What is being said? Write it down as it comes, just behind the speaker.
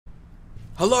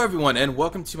Hello everyone, and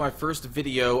welcome to my first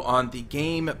video on the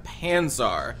game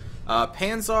Panzar.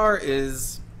 Panzar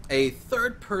is a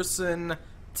third-person,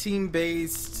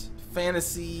 team-based,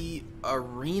 fantasy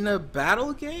arena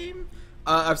battle game.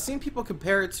 I've seen people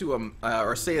compare it to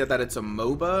or say that it's a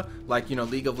MOBA, like, you know,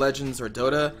 League of Legends or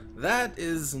Dota. That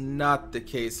is not the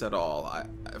case at all.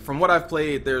 From what I've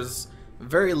played, there's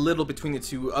very little between the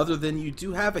two, other than you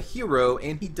do have a hero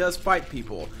and he does fight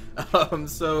people.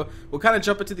 So we'll kind of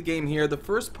jump into the game here. The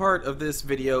first part of this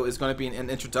video is going to be an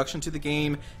introduction to the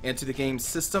game and to the game's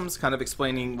systems, kind of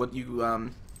explaining what you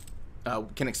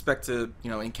can expect to,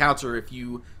 you know, encounter if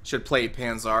you should play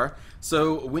Panzar.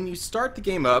 So when you start the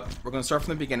game up, we're going to start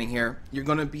from the beginning here. You're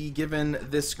going to be given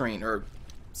this screen, or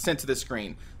sent to this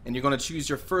screen, and you're going to choose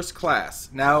your first class.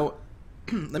 Now,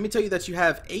 let me tell you that you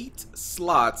have 8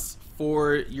 slots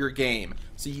for your game,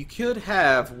 so you could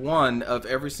have one of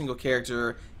every single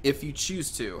character if you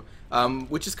choose to,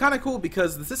 which is kind of cool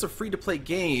because this is a free-to-play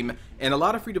game, and a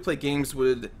lot of free-to-play games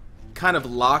would kind of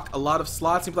lock a lot of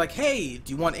slots and be like, hey,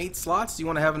 do you want 8 slots? Do you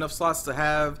want to have enough slots to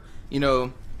have, you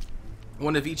know,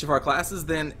 one of each of our classes?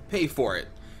 Then pay for it.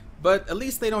 But at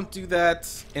least they don't do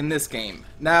that in this game.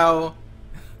 Now,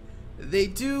 they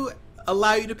do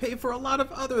allow you to pay for a lot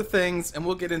of other things, and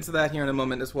we'll get into that here in a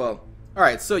moment as well.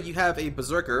 Alright, so you have a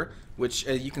Berserker, which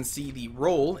you can see the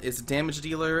role is damage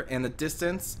dealer and the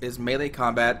distance is melee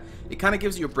combat. It kind of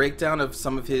gives you a breakdown of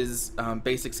some of his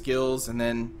basic skills and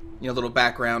then, you know, a little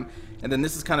background. And then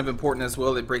this is kind of important as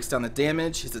well. It breaks down the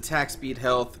damage, his attack speed,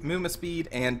 health, movement speed,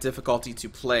 and difficulty to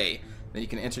play. Then you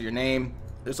can enter your name.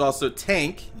 There's also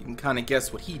Tank. You can kind of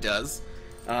guess what he does.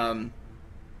 And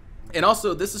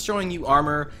also, this is showing you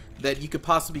armor that you could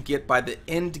possibly get by the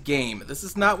end game. This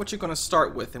is not what you're going to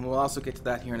start with, and we'll also get to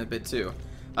that here in a bit too.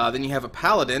 Then you have a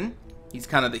Paladin. He's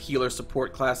kind of the healer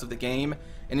support class of the game.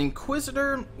 An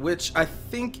Inquisitor, which I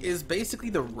think is basically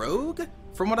the rogue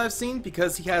from what I've seen,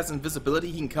 because he has invisibility.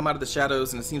 He can come out of the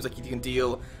shadows, and it seems like he can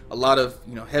deal a lot of,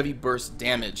 you know, heavy burst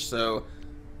damage. So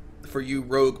for you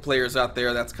rogue players out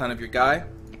there, that's kind of your guy.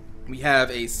 We have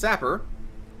a Sapper,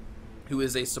 who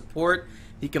is a support.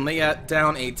 He can lay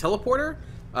down a teleporter,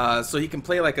 so he can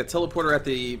play like a teleporter at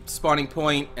the spawning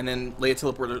point and then lay a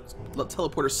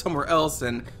teleporter somewhere else,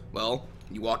 and, well,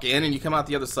 you walk in and you come out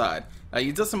the other side.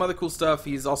 He does some other cool stuff.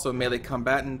 He's also a melee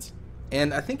combatant,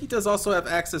 and I think he does also have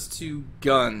access to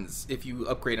guns if you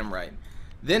upgrade him right.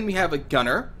 Then we have a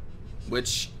Gunner,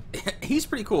 which he's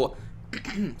pretty cool.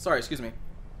 Sorry, excuse me.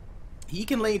 He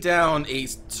can lay down a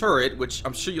turret, which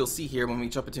I'm sure you'll see here when we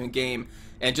jump into a game,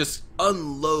 and just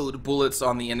unload bullets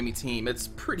on the enemy team. It's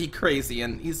pretty crazy,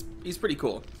 and he's pretty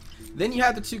cool. Then you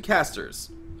have the 2 casters,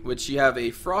 which you have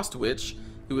a Frost Witch,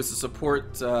 who is a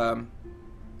support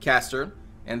caster,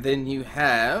 and then you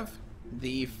have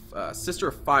the Sister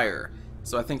of Fire.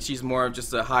 So I think she's more of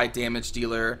just a high damage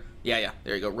dealer. Yeah,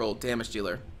 there you go, roll damage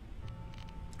dealer.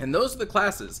 And those are the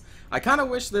classes. I kind of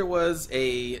wish there was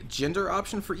a gender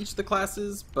option for each of the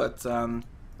classes, but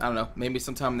I don't know, maybe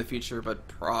sometime in the future, but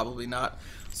probably not.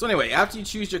 So anyway, after you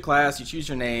choose your class, you choose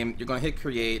your name, you're going to hit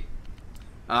create.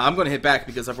 I'm going to hit back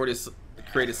because I've already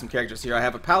created some characters here. I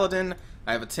have a Paladin,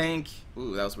 I have a Tank,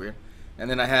 ooh, that was weird, and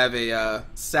then I have a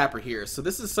Sapper here. So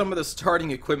this is some of the starting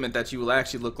equipment that you will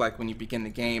actually look like when you begin the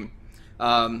game.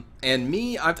 And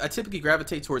me, I typically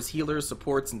gravitate towards healers,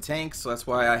 supports, and tanks, so that's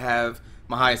why I have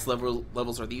my highest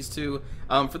levels are these 2.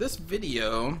 For this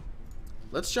video,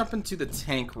 let's jump into the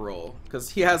tank role, because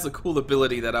he has a cool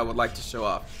ability that I would like to show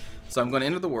off. So I'm going to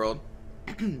enter the world.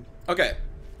 Okay,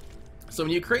 so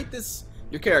when you create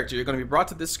your character, you're going to be brought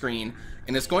to this screen,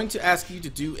 and it's going to ask you to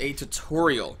do a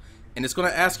tutorial. And it's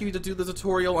going to ask you to do the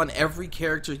tutorial on every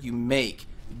character you make.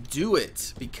 Do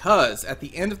it, because at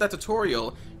the end of that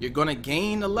tutorial, you're going to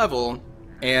gain a level,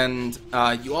 and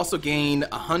you also gain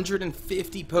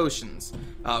 150 potions.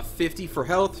 50 for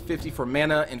health, 50 for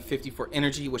mana, and 50 for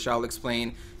energy, which I'll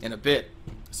explain in a bit.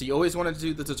 So you always want to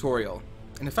do the tutorial.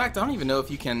 And in fact, I don't even know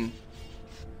if you can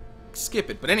skip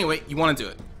it, but anyway, you want to do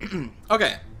it.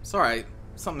 Okay, sorry,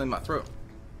 something in my throat.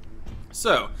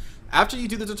 So, after you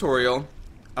do the tutorial,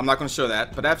 I'm not going to show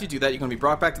that, but after you do that, you're going to be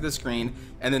brought back to this screen,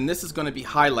 and then this is going to be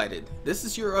highlighted. This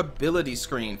is your ability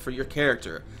screen for your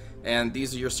character, and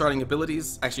these are your starting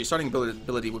abilities. Actually, your starting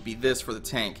ability would be this for the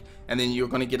tank, and then you're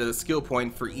going to get a skill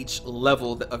point for each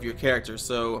level of your character.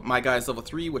 So my guy is level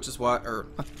 3, which is what, or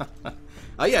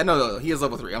yeah, no, he is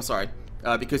level 3. I'm sorry,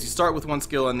 because you start with 1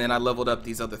 skill, and then I leveled up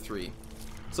these other 3.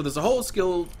 So there's a whole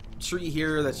skill tree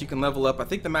here that you can level up. I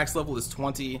think the max level is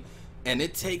 20. And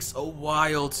it takes a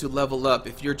while to level up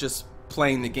if you're just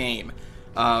playing the game.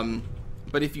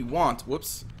 But if you want,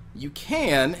 you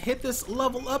can hit this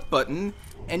level up button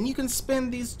and you can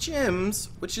spend these gems,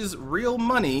 which is real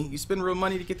money. You spend real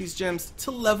money to get these gems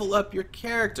to level up your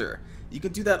character. You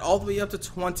can do that all the way up to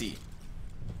 20,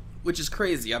 which is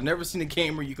crazy. I've never seen a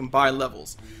game where you can buy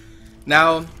levels.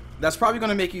 Now, that's probably going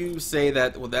to make you say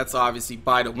that, well, that's obviously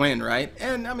buy to win, right?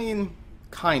 And I mean,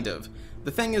 kind of.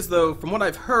 The thing is, though, from what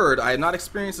I've heard, I have not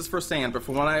experienced this firsthand, but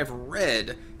from what I have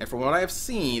read and from what I have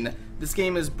seen, this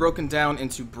game is broken down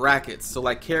into brackets. So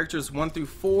like characters 1 through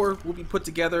 4 will be put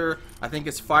together, I think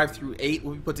it's 5 through 8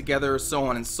 will be put together, so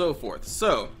on and so forth.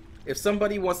 So if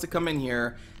somebody wants to come in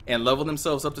here and level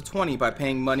themselves up to 20 by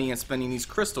paying money and spending these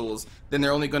crystals, then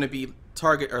they're only going to be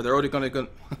they're only going to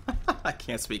I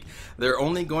can't speak. They're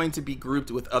only going to be grouped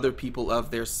with other people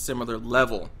of their similar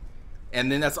level.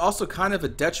 And then that's also kind of a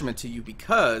detriment to you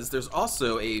because there's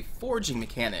also a forging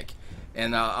mechanic.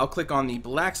 And I'll click on the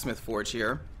blacksmith forge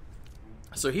here.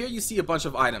 So here you see a bunch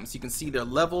of items. You can see their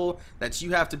level that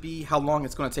you have to be, how long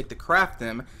it's going to take to craft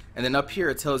them, and then up here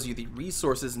it tells you the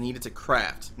resources needed to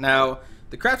craft. Now,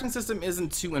 the crafting system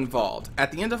isn't too involved.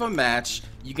 At the end of a match,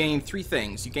 you gain 3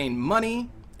 things. You gain money,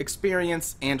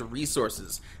 experience, and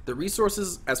resources. The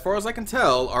resources, as far as I can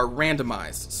tell, are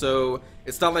randomized. So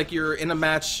it's not like you're in a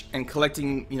match and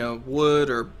collecting, you know, wood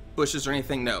or bushes or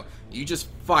anything. No, you just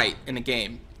fight in a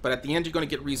game. But at the end, you're going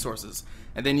to get resources,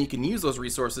 and then you can use those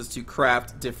resources to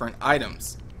craft different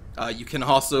items. You can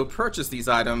also purchase these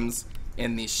items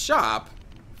in the shop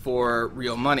for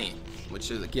real money,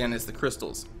 which is, again, is the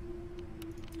crystals.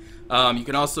 You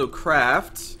can also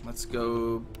craft, let's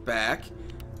go back,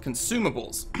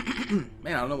 consumables.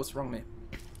 Man, I don't know what's wrong with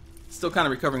me. Still kind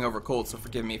of recovering over a cold, so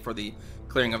forgive me for the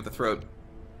clearing of the throat.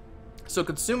 So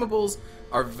consumables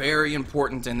are very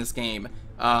important in this game.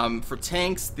 For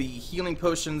tanks, the healing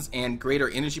potions and greater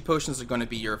energy potions are going to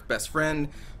be your best friend.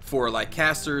 For like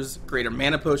casters, greater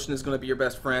mana potion is going to be your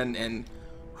best friend, and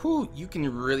whew, you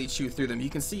can really chew through them. You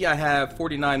can see I have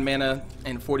 49 mana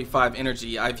and 45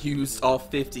 energy. I've used all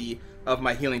 50 of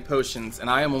my healing potions, and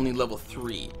I am only level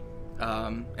 3.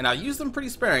 And I use them pretty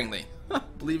sparingly,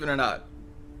 believe it or not.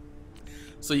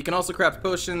 So you can also craft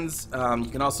potions, you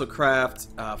can also craft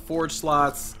forge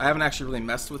slots. I haven't actually really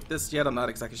messed with this yet, I'm not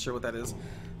exactly sure what that is.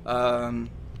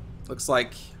 Looks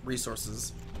like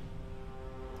resources.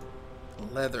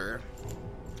 Leather.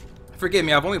 Forgive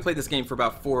me, I've only played this game for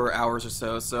about 4 hours or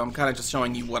so, so I'm kind of just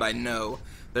showing you what I know.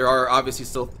 There are obviously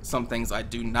still some things I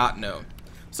do not know.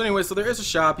 So anyway, so there is a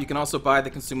shop. You can also buy the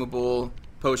consumable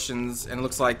potions, and it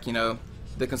looks like, you know,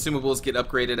 the consumables get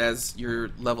upgraded as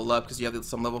you level up because you have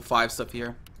some level 5 stuff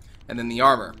here. And then the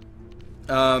armor.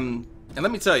 And let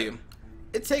me tell you,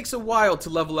 it takes a while to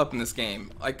level up in this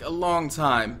game, like a long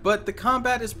time, but the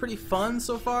combat is pretty fun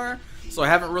so far, so I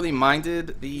haven't really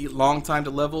minded the long time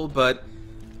to level, but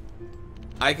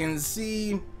I can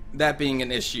see that being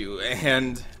an issue,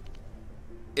 and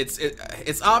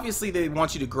it's obviously they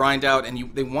want you to grind out,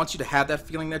 and they want you to have that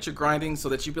feeling that you're grinding, so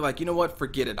that you'd be like, you know what,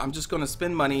 forget it, I'm just going to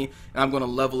spend money and I'm going to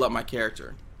level up my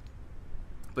character.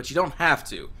 But you don't have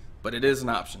to, but it is an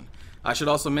option. I should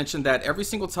also mention that every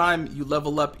single time you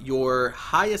level up your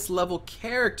highest level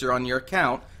character on your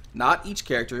account, not each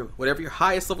character, whatever your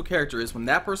highest level character is, when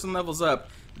that person levels up,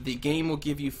 the game will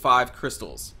give you 5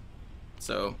 crystals.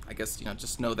 So I guess, you know,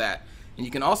 just know that. And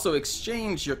you can also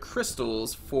exchange your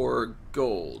crystals for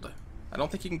gold. I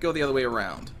don't think you can go the other way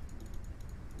around.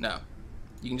 No.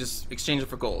 You can just exchange it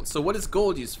for gold. So what is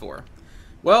gold used for?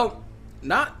 Well,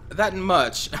 not that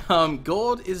much.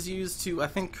 Gold is used to, I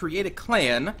think, create a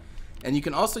clan. And you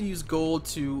can also use gold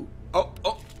to...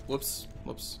 whoops.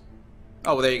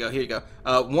 Oh, well, there you go. Here you go.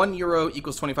 €1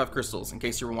 equals 25 crystals, in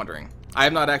case you were wondering. I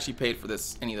have not actually paid for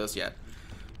any of those yet.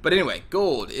 But anyway,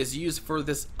 gold is used for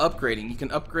this upgrading. You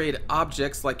can upgrade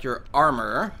objects like your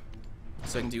armor.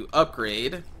 So I can do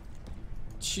upgrade.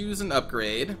 Choose an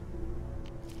upgrade.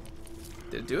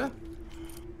 Did it do it?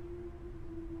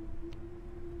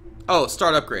 Oh,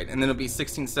 start upgrade, and then it'll be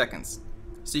 16 seconds.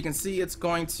 So you can see it's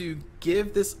going to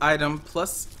give this item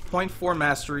plus 0.4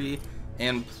 mastery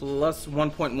and plus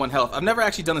 1.1 health. I've never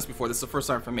actually done this before. This is the first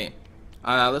time for me.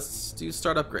 Let's do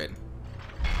start upgrade.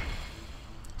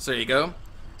 So there you go.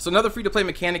 So another free-to-play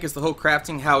mechanic is the whole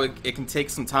crafting, how it can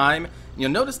take some time. You'll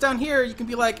notice down here, you can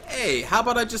be like, hey, how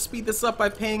about I just speed this up by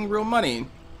paying real money?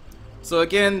 So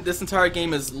again, this entire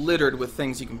game is littered with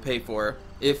things you can pay for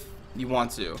if you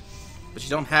want to, but you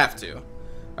don't have to.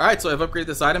 Alright, so I've upgraded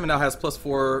this item, and now has plus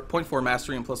 4.4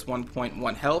 mastery and plus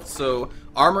 1.1 health, so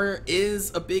armor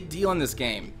is a big deal in this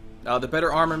game. The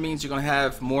better armor means you're going to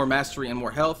have more mastery and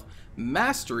more health.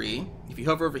 Mastery, if you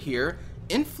hover over here,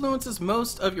 influences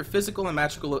most of your physical and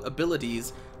magical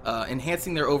abilities,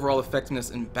 enhancing their overall effectiveness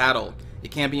in battle.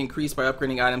 It can be increased by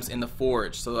upgrading items in the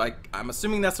forge. So I'm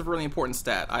assuming that's a really important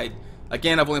stat.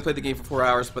 Again, I've only played the game for 4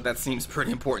 hours, but that seems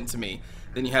pretty important to me.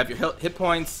 Then you have your hit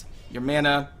points, your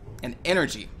mana, and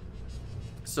energy.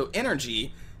 So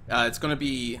energy, it's going to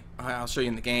be, I'll show you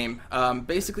in the game,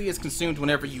 basically it's consumed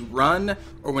whenever you run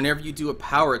or whenever you do a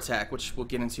power attack, which we'll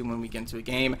get into when we get into a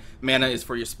game. Mana is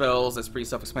for your spells, that's pretty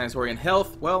self-explanatory. And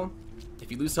health, well,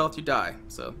 if you lose health, you die.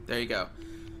 So there you go.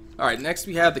 Alright, next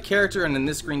we have the character, and in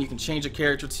this screen you can change a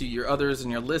character to your others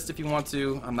in your list if you want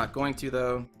to. I'm not going to,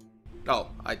 though. Oh,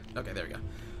 okay, there we go.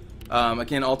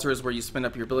 Again, altar is where you spend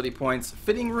up your ability points.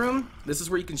 Fitting room, this is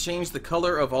where you can change the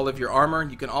color of all of your armor.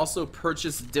 You can also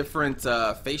purchase different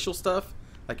facial stuff.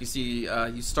 Like you see,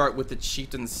 you start with the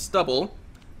chieftain's stubble,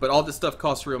 but all this stuff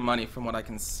costs real money from what I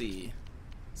can see.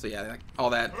 So yeah, like, all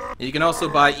that. And you can also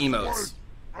buy emotes.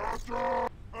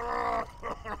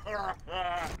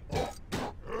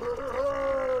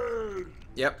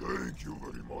 Yep. Thank you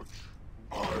very much.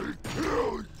 I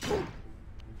kill you.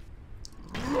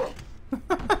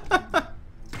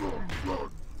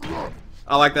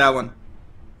 I like that one.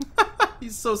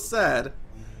 He's so sad.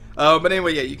 But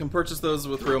anyway, yeah, you can purchase those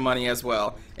with real money as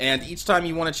well. And each time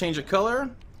you want to change a color,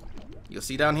 you'll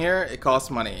see down here, it costs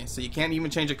money. So you can't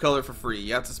even change a color for free.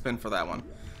 You have to spend for that one.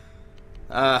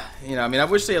 You know, I mean, I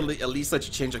wish they at least let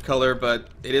you change a color, but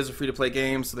it is a free-to-play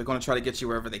game, so they're going to try to get you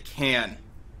wherever they can.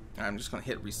 I'm just going to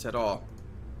hit reset all.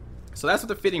 So that's what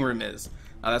the fitting room is.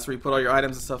 That's where you put all your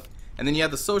items and stuff. And then you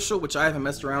have the social, which I haven't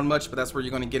messed around much, but that's where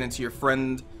you're going to get into your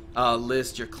friend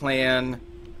list, your clan,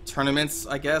 tournaments,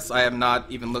 I guess. I have not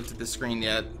even looked at this screen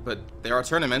yet, but there are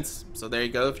tournaments. So there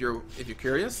you go if you're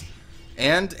curious.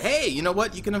 And hey, you know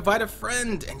what? You can invite a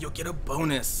friend and you'll get a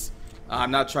bonus. I've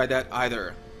not tried that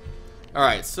either.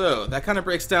 Alright, so that kind of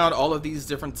breaks down all of these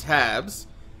different tabs.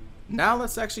 Now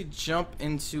let's actually jump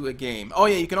into a game. Oh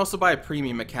yeah, you can also buy a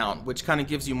premium account, which kind of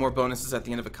gives you more bonuses at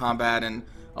the end of a combat and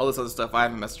all this other stuff. I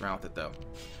haven't messed around with it though.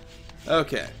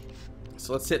 Okay,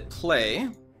 so let's hit play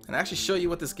and actually show you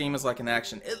what this game is like in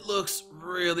action. It looks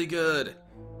really good.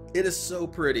 It is so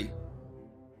pretty.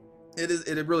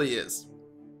 It really is.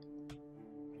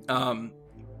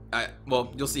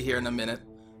 Well, you'll see here in a minute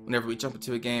whenever we jump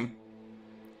into a game.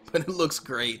 But it looks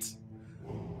great.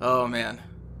 Oh man.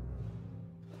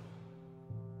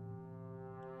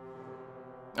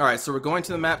 Alright, so we're going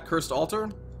to the map Cursed Altar.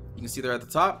 You can see there at the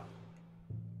top.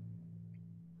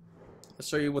 Let's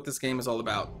show you what this game is all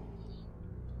about.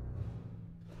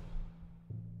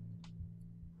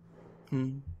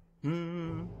 Kind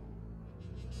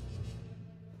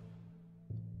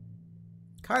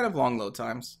of long load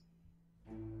times.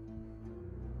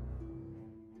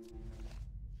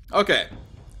 Okay.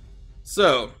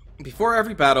 So, before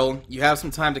every battle, you have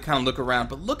some time to kind of look around,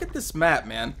 but look at this map,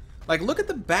 man. Like, look at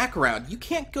the background. You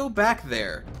can't go back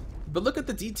there. But look at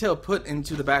the detail put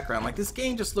into the background. Like, this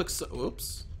game just looks so...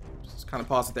 Oops. Just kind of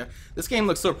pause it there. This game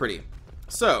looks so pretty.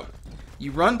 So,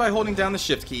 you run by holding down the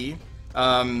shift key.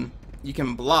 You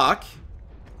can block.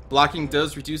 Blocking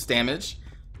does reduce damage.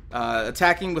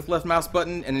 Attacking with left mouse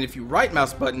button, and then if you right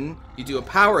mouse button, you do a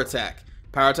power attack.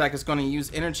 Power attack is going to use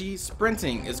energy.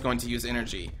 Sprinting is going to use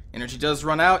energy. Energy does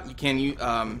run out. You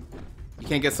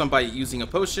can't get some by using a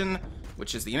potion,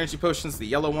 which is the energy potions, the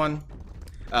yellow one.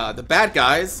 The bad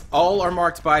guys all are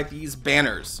marked by these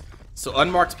banners. So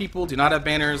unmarked people do not have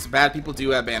banners. Bad people do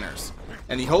have banners.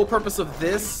 And the whole purpose of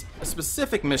this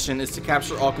specific mission is to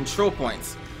capture all control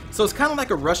points. So it's kind of like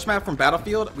a rush map from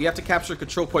Battlefield. We have to capture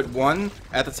control point 1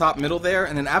 at the top middle there,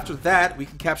 and then after that we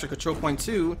can capture control point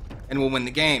 2 and we'll win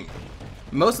the game.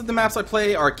 Most of the maps I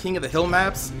play are King of the Hill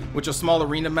maps, which are small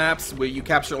arena maps where you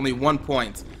capture only 1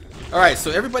 point. Alright,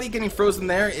 so everybody getting frozen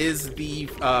there is the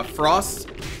Frost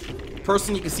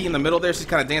person you can see in the middle there. She's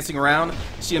kind of dancing around.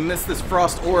 She emits this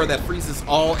Frost aura that freezes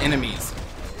all enemies.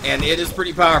 And it is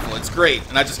pretty powerful. It's great.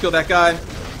 And I just killed that guy.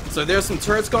 So there's some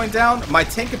turrets going down. My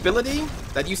tank ability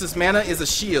that uses mana is a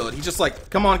shield. He's just like,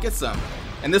 come on, get some.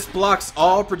 And this blocks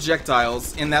all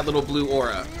projectiles in that little blue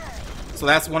aura. So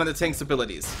that's one of the tank's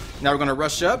abilities. Now we're going to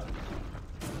rush up.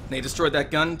 They destroyed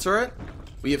that gun turret.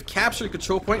 We have captured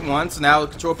control point 1, so now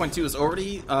control point 2 is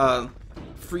already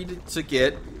free to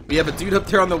get. We have a dude up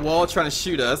there on the wall trying to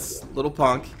shoot us. Little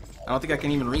punk. I don't think I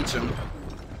can even reach him.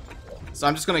 So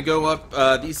I'm just going to go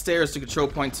up these stairs to control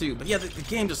point 2. But yeah, the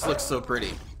game just looks so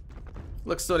pretty.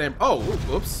 Looks so damn... Oh,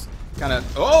 whoops. Kind of...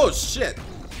 Oh, shit.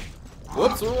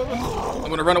 Whoops. I'm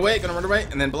going to run away,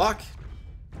 and then block.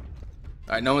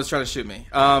 Alright, no one's trying to shoot me.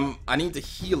 I need the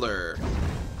healer.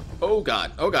 Oh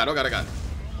god. Oh god, oh god, oh god.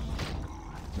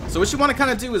 So what you want to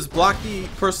kind of do is block the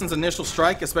person's initial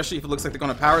strike, especially if it looks like they're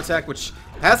going to power attack, which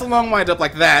has a long wind up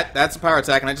like that. That's a power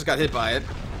attack, and I just got hit by it.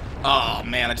 Oh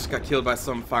man, I just got killed by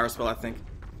some fire spell, I think.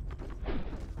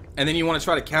 And then you want to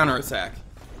try to counterattack.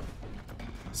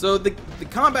 So the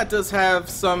combat does have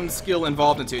some skill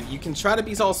involved into it. You can try to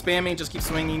be all spamming, just keep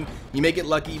swinging. You may get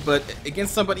lucky, but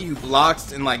against somebody who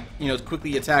blocks and, like, you know,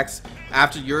 quickly attacks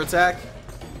after your attack,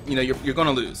 you know, you're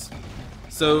gonna lose.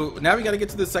 So now we got to get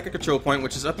to the second control point,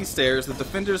 which is up these stairs. The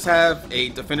defenders have a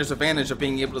defender's advantage of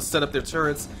being able to set up their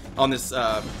turrets on this,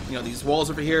 you know, these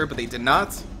walls over here, but they did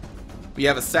not. We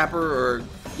have a sapper, or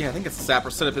yeah, I think it's a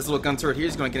sapper, set up his little gun turret here.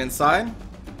 He's going to get inside,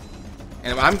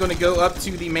 and I'm going to go up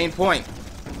to the main point.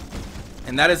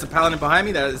 And that is a paladin behind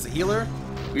me. That is a healer.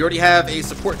 We already have a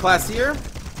support class here.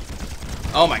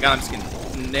 Oh my god, I'm just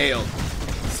getting nailed.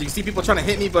 So you see people trying to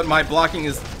hit me, but my blocking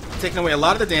is taking away a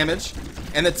lot of the damage.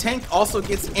 And the tank also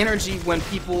gets energy when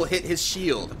people hit his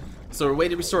shield. So a way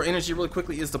to restore energy really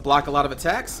quickly is to block a lot of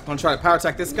attacks. I'm going to try to power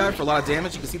attack this guy for a lot of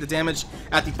damage. You can see the damage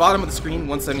at the bottom of the screen,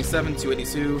 177,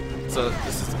 282. So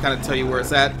this is to kind of tell you where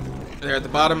it's at. There at the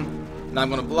bottom. Now I'm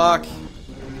going to block.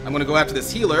 I'm going to go after this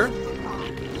healer.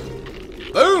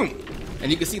 Boom!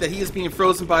 And you can see that he is being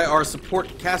frozen by our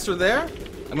support caster there.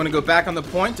 I'm going to go back on the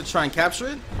point to try and capture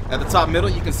it. At the top middle,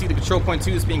 you can see the control point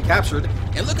 2 is being captured.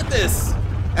 And look at this!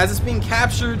 As it's being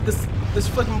captured, this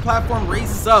flipping platform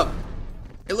raises up.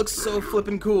 It looks so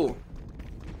flippin' cool.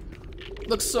 It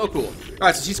looks so cool.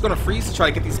 Alright, so she's going to freeze to try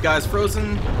to get these guys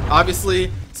frozen,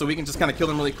 obviously, so we can just kind of kill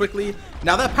them really quickly.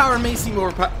 Now that power may seem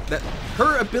overpowered.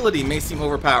 Her ability may seem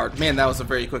overpowered. Man, that was a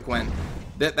very quick win.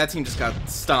 That team just got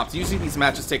stomped. Usually these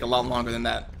matches take a lot longer than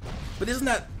that. But isn't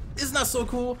that so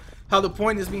cool? How the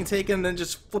point is being taken and then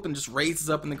just flipping just raises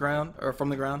up in the ground, or from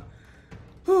the ground.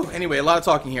 Whew, anyway, a lot of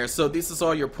talking here. So this is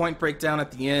all your point breakdown at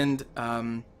the end.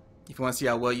 If you want to see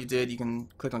how well you did, you can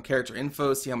click on character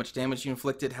info, see how much damage you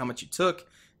inflicted, how much you took,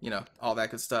 you know, all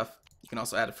that good stuff. You can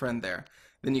also add a friend there.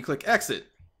 Then you click exit.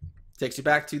 Takes you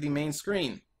back to the main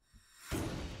screen.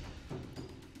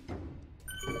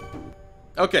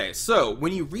 Okay, so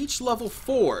when you reach level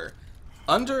 4,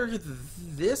 under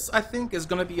this, I think, is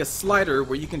going to be a slider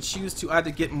where you can choose to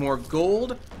either get more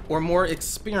gold or more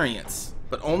experience,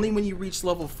 but only when you reach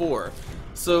level 4.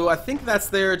 So I think that's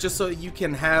there just so you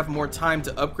can have more time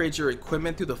to upgrade your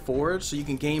equipment through the forge, so you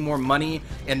can gain more money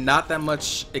and not that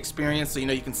much experience, so you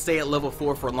know you can stay at level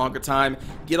 4 for a longer time,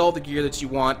 get all the gear that you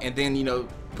want, and then, you know,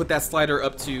 put that slider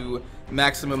up to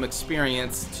maximum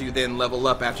experience to then level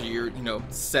up after you're, you know,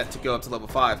 set to go up to level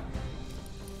 5.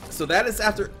 So that is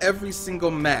after every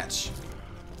single match.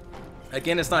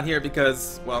 Again, it's not here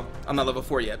because, well, I'm not level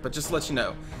 4 yet, but just to let you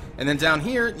know. And then down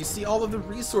here, you see all of the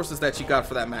resources that you got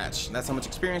for that match. That's how much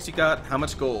experience you got, how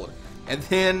much gold. And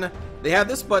then they have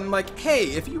this button like, hey,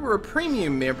 if you were a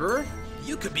premium member,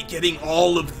 you could be getting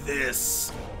all of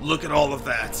this. Look at all of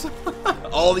that.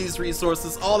 All these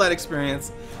resources, all that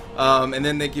experience. And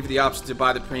then they give you the option to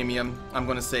buy the premium. I'm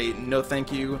going to say no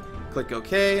thank you. Click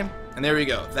OK. And there we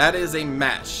go. That is a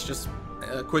match. Just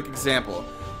a quick example.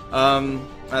 Then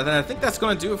I think that's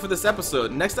going to do it for this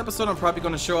episode. Next episode, I'm probably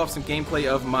going to show off some gameplay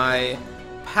of my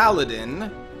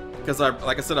Paladin. Because,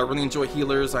 like I said, I really enjoy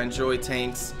healers. I enjoy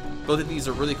tanks. Both of these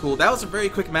are really cool. That was a very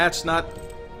quick match.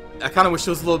 I kind of wish it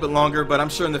was a little bit longer, but I'm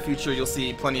sure in the future you'll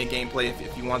see plenty of gameplay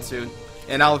if you want to.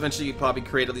 And I'll eventually probably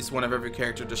create at least one of every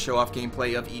character to show off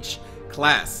gameplay of each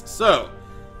class. So,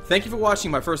 thank you for watching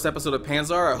my first episode of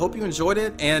Panzar. I hope you enjoyed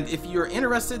it, and if you're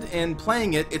interested in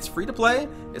playing it, it's free to play.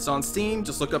 It's on Steam.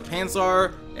 Just look up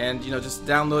Panzar and, you know, just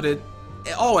download it.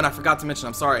 Oh, and I forgot to mention,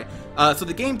 I'm sorry. So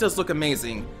the game does look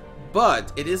amazing,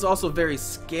 but it is also very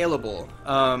scalable.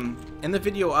 In the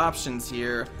video options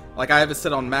here, like I have it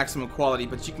set on maximum quality,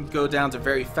 but you can go down to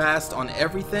very fast on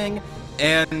everything,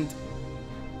 and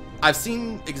I've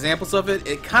seen examples of it.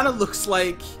 It kind of looks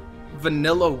like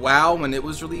vanilla WoW when it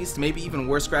was released, maybe even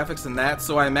worse graphics than that,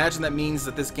 so I imagine that means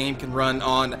that this game can run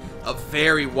on a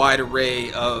very wide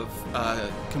array of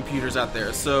computers out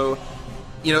there. So,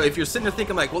 you know, if you're sitting there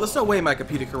thinking like, well, there's no way my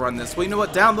computer can run this, well, you know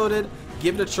what, download it,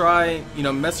 give it a try, you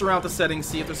know, mess around with the settings,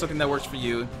 see if there's something that works for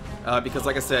you, because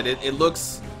like I said, it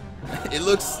looks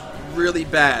really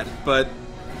bad, but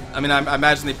I mean, I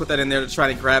imagine they put that in there to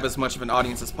try to grab as much of an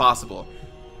audience as possible.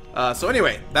 So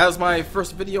anyway, that was my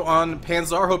first video on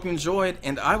Panzar. Hope you enjoyed,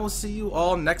 and I will see you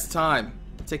all next time.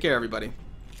 Take care, everybody.